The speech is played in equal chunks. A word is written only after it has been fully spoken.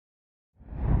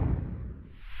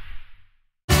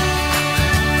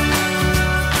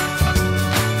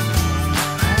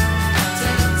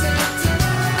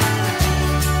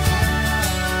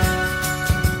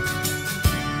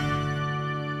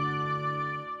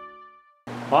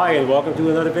Hi, and welcome to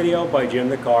another video by Jim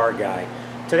the Car Guy.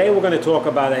 Today we're going to talk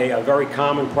about a very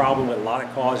common problem with a lot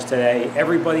of cars today.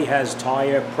 Everybody has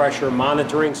tire pressure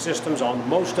monitoring systems on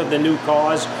most of the new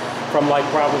cars, from like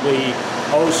probably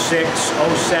 06,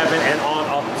 07 and on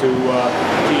up to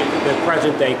the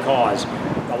present day cars.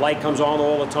 The light comes on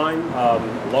all the time,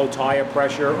 low tire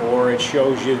pressure, or it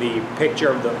shows you the picture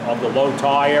of the low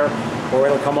tire, or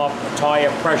it'll come up tire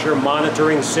pressure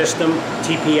monitoring system,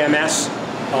 TPMS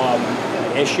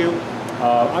issue.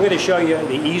 I'm going to show you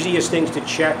the easiest things to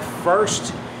check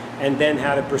first, and then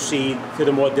how to proceed to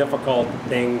the more difficult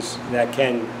things that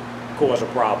can cause a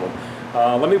problem.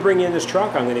 Let me bring in this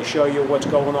truck. I'm going to show you what's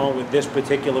going on with this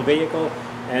particular vehicle,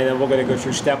 and then we're going to go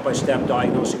through step-by-step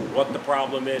diagnosing what the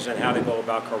problem is and how to go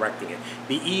about correcting it.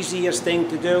 The easiest thing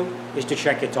to do is to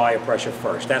check your tire pressure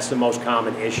first. That's the most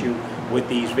common issue with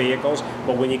these vehicles.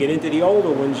 But when you get into the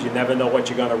older ones, you never know what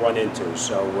you're going to run into.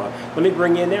 So let me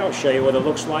bring you in now, show you what it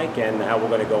looks like and how we're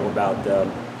going to go about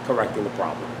correcting the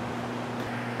problem.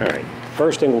 All right,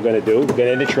 first thing we're going to do, we're get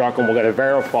in the truck and we're going to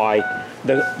verify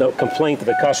the complaint of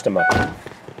the customer.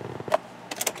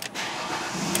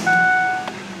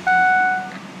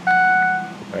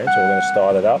 So we're going to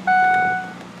start it up.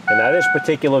 And now this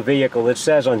particular vehicle, it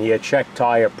says on here, check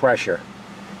tire pressure.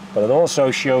 But it also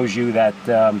shows you that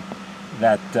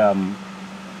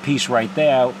piece right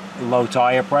there, low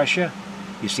tire pressure.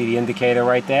 You see the indicator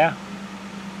right there?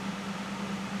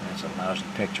 That's a lousy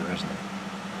picture, isn't it?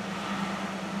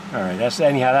 All right, that's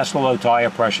the low tire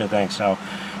pressure thing. So,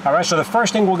 all right, so the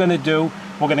first thing we're going to do,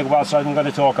 we're going to go outside and I'm going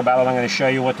to talk about it. I'm going to show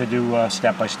you what to do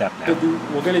step by step now.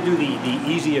 We're going to do the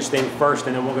easiest thing first,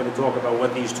 and then we're going to talk about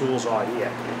what these tools are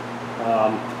here.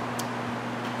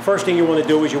 First thing you want to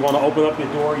do is you want to open up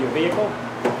your door of your vehicle.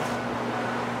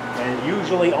 And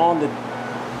usually on the,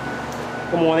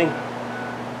 good morning.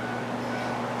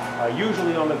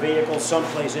 Usually on the vehicle,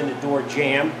 someplace in the door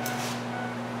jamb,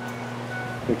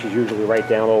 which is usually right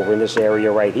down over in this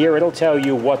area right here, it'll tell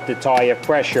you what the tire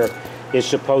pressure is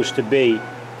supposed to be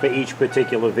for each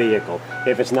particular vehicle.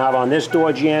 If it's not on this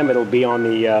door jamb, it'll be on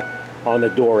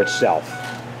the door itself.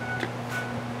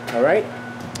 All right.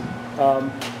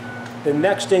 The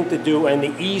next thing to do, and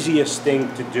the easiest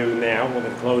thing to do now, we're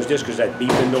going to close this because that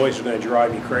beeping noise is going to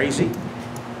drive you crazy.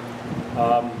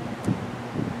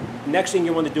 Next thing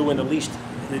you want to do, and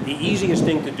the easiest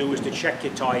thing to do, is to check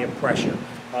your tire pressure.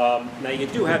 Now you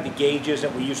do have the gauges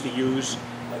that we used to use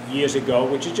years ago,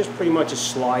 which is just pretty much a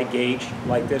slide gauge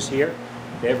like this here.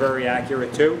 They're very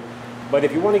accurate too. But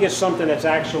if you want to get something that's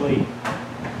actually,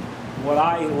 what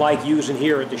I like using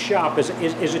here at the shop is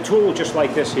a tool just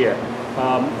like this here.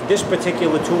 This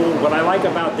particular tool, what I like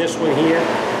about this one here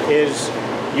is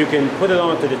you can put it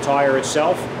onto the tire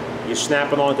itself, you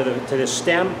snap it onto the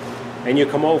stem, and you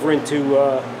come over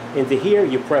into here,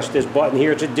 you press this button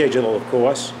here, it's a digital of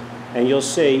course, and you'll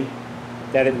see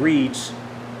that it reads,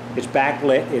 it's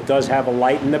backlit, it does have a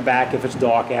light in the back if it's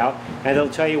dark out, and it'll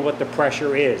tell you what the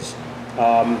pressure is.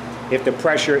 If the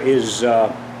pressure is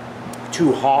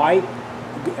too high,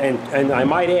 and I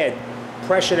might add,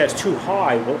 pressure that's too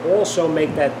high will also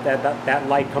make that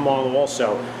light come on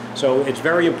also. So it's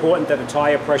very important that the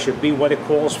tire pressure be what it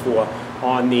calls for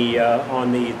on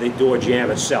the door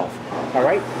jamb itself. All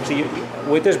right, so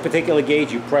with this particular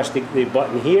gauge, you press the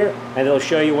button here, and it'll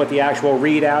show you what the actual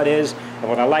readout is. And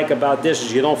what I like about this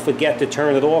is you don't forget to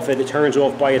turn it off. It turns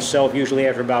off by itself, usually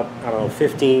after about, I don't know,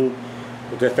 15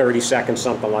 to 30 seconds,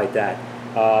 something like that.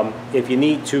 If you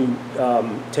need to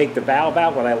take the valve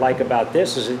out, what I like about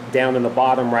this is down in the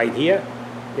bottom right here.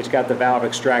 It's got the valve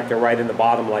extractor right in the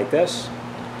bottom like this,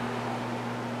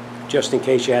 just in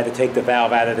case you had to take the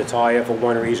valve out of the tire for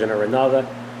one reason or another.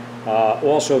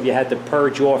 Also, if you had to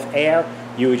purge off air,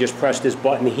 you would just press this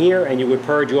button here and you would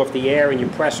purge off the air, and you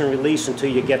press and release until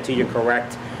you get to your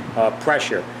correct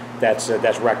pressure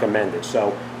that's recommended.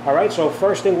 So, all right, so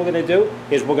first thing we're going to do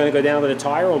is we're going to go down to the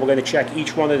tire and we're going to check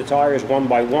each one of the tires one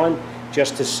by one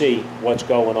just to see what's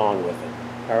going on with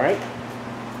it. All right?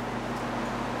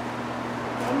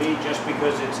 Now me, just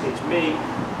because it's me,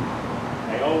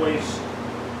 I always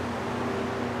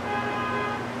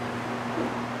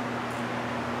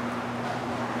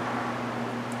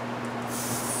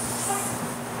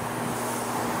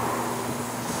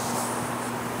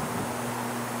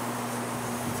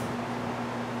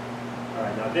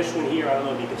now this one here, I don't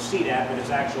know if you can see that, but it's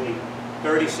actually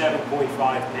 37.5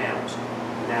 pounds.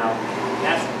 Now,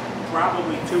 that's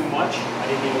probably too much. I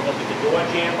didn't even look at the door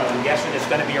jamb, but I'm guessing it's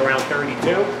going to be around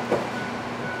 32.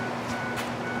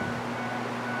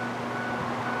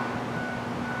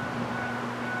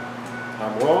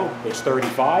 I'm wrong, it's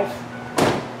 35.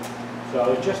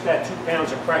 So it's just that 2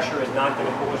 pounds of pressure is not going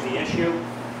to cause the issue.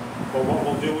 But what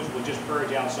we'll do is we'll just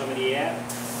purge out some of the air.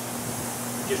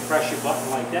 Just press your button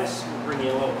like this and bring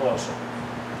you a little closer.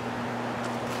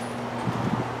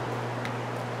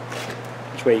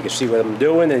 This way you can see what I'm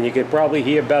doing, and you can probably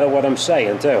hear better what I'm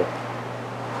saying too.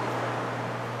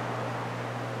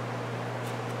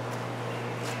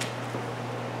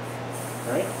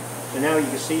 Alright, and now you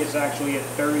can see it's actually at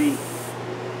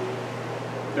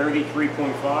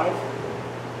 33.5.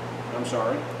 I'm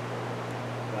sorry.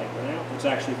 Right now, it's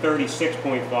actually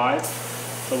 36.5.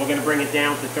 So we're going to bring it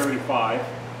down to 35.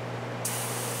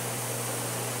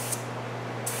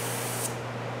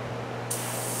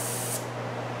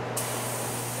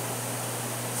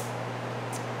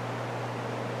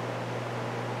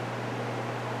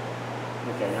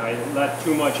 Okay, now I didn't let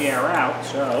too much air out,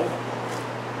 so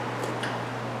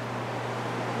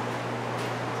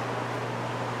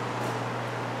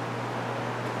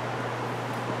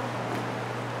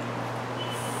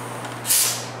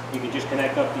you can just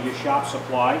connect up to your shop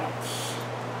supply,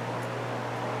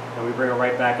 and we bring it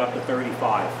right back up to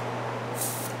 35.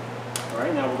 All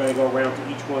right, now we're going to go around to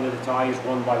each one of the tires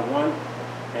one by one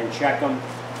and check them,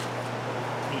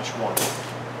 each one.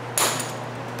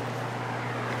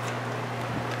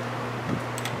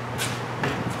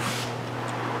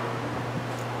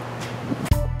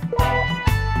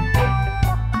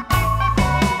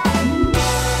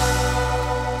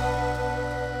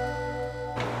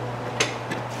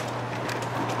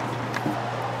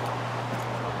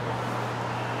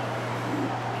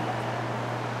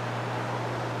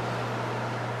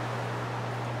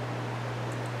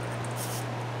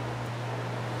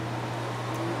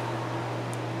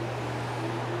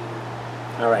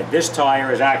 All right, this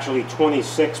tire is actually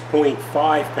 26.5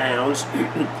 pounds,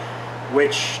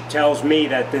 which tells me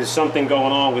that there's something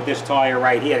going on with this tire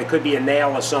right here. There could be a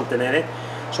nail or something in it.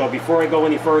 So before I go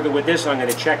any further with this, I'm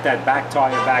going to check that back tire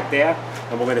back there,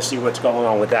 and we're going to see what's going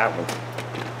on with that one.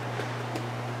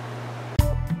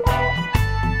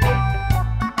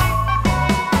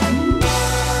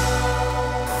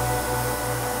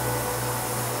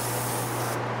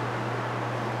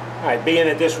 All right, being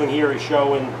that this one here is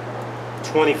showing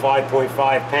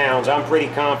 25.5 pounds, I'm pretty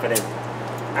confident.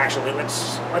 Actually,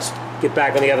 let's get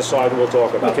back on the other side and we'll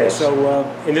talk about this. So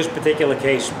in this particular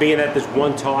case, being that there's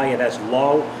one tire that's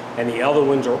low and the other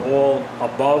ones are all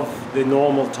above the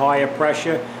normal tire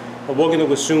pressure, we're going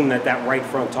to assume that that right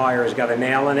front tire has got a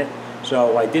nail in it.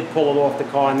 So I did pull it off the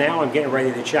car now. I'm getting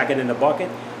ready to check it in the bucket,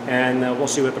 and we'll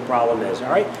see what the problem is.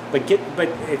 All right, but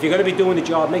if you're going to be doing the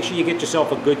job, make sure you get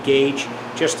yourself a good gauge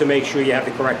just to make sure you have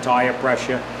the correct tire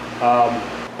pressure.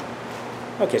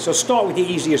 Okay, so start with the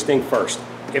easiest thing first.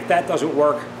 If that doesn't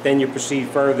work, then you proceed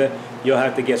further. You'll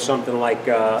have to get something like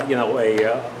the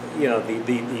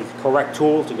correct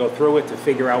tool to go through it to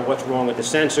figure out what's wrong with the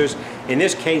sensors. In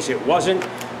this case, it wasn't.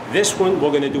 This one,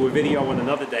 we're going to do a video on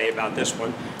another day about this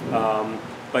one.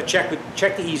 But check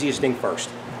the easiest thing first.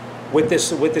 With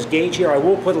this gauge here, I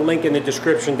will put a link in the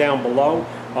description down below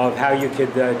of how you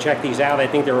could check these out. I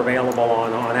think they're available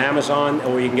on Amazon,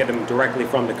 or you can get them directly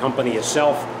from the company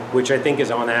itself, which I think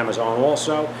is on Amazon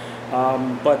also.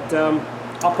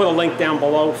 I'll put a link down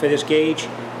below for this gauge,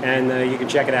 and you can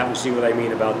check it out and see what I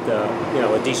mean about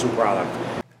a decent product.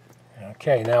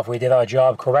 Okay, now if we did our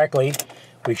job correctly,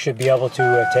 we should be able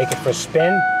to take it for a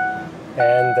spin,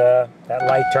 and that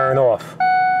light turned off.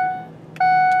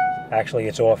 Actually,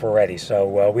 it's off already,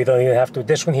 so we don't even have to.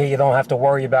 This one here, you don't have to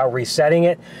worry about resetting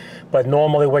it. But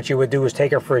normally, what you would do is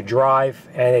take it for a drive,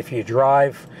 and if you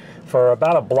drive for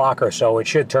about a block or so, it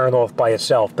should turn off by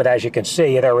itself. But as you can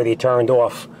see, it already turned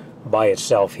off by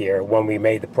itself here when we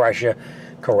made the pressure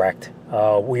correct.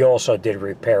 We also did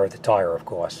repair the tire, of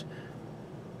course.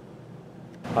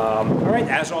 All right,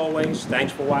 as always,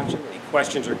 thanks for watching. Any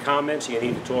questions or comments, you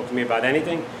need to talk to me about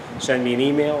anything, send me an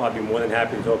email. I'll be more than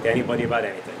happy to talk to anybody about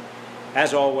anything.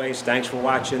 As always, thanks for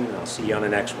watching, and I'll see you on the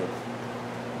next one.